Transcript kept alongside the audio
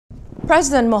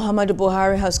President Muhammadu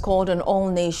Buhari has called on all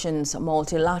nations,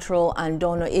 multilateral and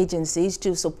donor agencies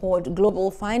to support global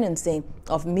financing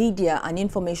of media and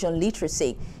information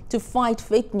literacy to fight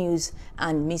fake news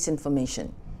and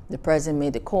misinformation. The president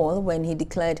made the call when he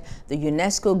declared the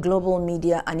UNESCO Global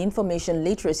Media and Information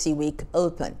Literacy Week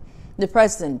open. The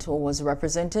president, who was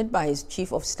represented by his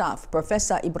chief of staff,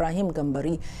 Professor Ibrahim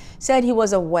Gambari, said he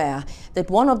was aware that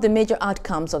one of the major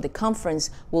outcomes of the conference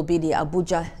will be the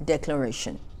Abuja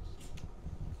Declaration.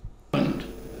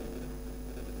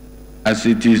 As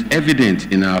it is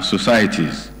evident in our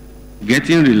societies,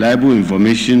 getting reliable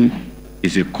information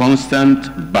is a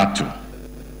constant battle.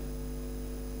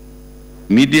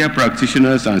 Media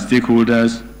practitioners and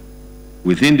stakeholders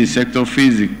within the sector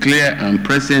face the clear and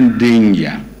present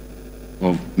danger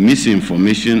of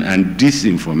misinformation and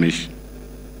disinformation.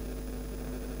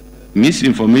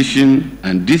 Misinformation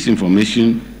and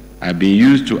disinformation have been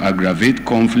used to aggravate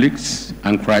conflicts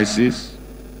and crises,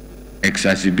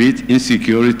 exacerbate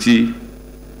insecurity,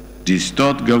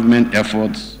 distort government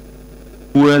efforts,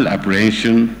 fuel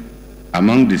apprehension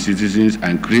among the citizens,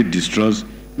 and create distrust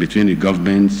between the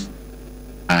governments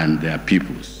and their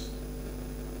peoples.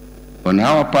 On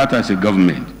our part as a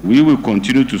government, we will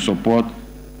continue to support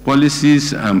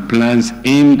policies and plans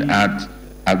aimed at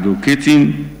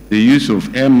advocating the use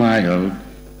of MIL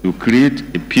to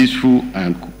create a peaceful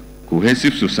and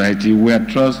cohesive society where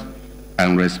trust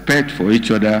and respect for each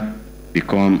other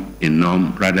become a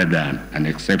norm rather than an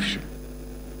exception.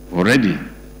 Already,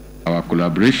 our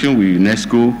collaboration with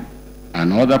UNESCO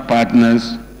and other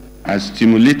partners has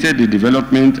stimulated the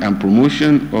development and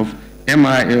promotion of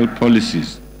MIL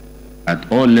policies at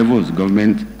all levels of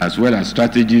government, as well as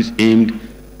strategies aimed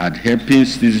at helping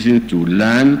citizens to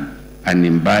learn and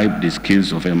imbibe the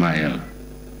skills of MIL.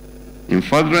 In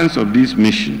furtherance of this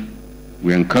mission,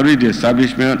 we encourage the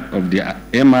establishment of the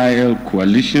MIL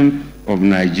Coalition of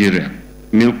Nigeria,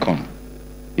 MILCOM,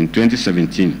 in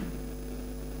 2017,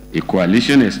 a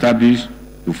coalition established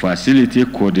to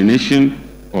facilitate coordination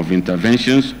of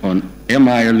interventions on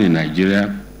MIL in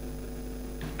Nigeria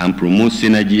and promote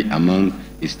synergy among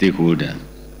its stakeholders.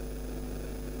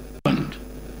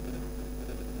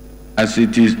 As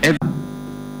it is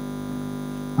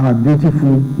our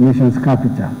beautiful nation's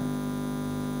capital.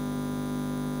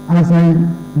 As I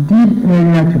did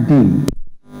earlier today,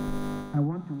 I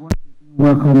want to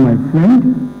welcome my friend,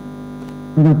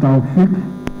 Dr. Taufik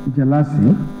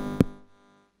Jalasi,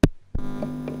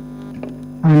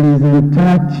 and his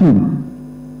entire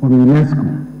team from UNESCO.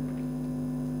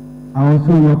 I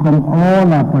also welcome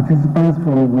all our participants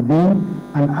from within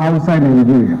and outside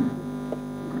Nigeria.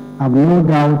 I have no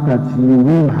doubt that you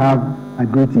will have a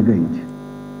great event.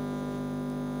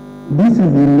 This is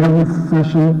the 11th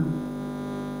session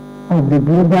of the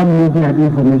Global Media and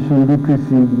Information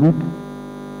Literacy Week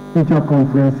Future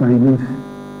Conference and Youth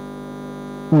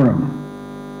Forum.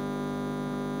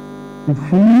 The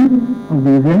theme of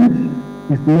the event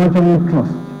is nurturing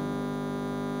trust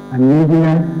and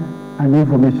media and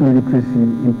information literacy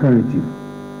imperative.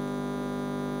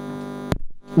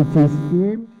 It is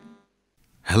aimed.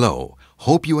 Hello,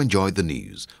 hope you enjoyed the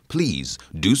news. Please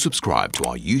do subscribe to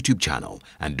our YouTube channel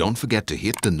and don't forget to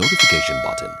hit the notification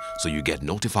button so you get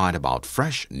notified about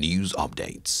fresh news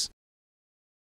updates.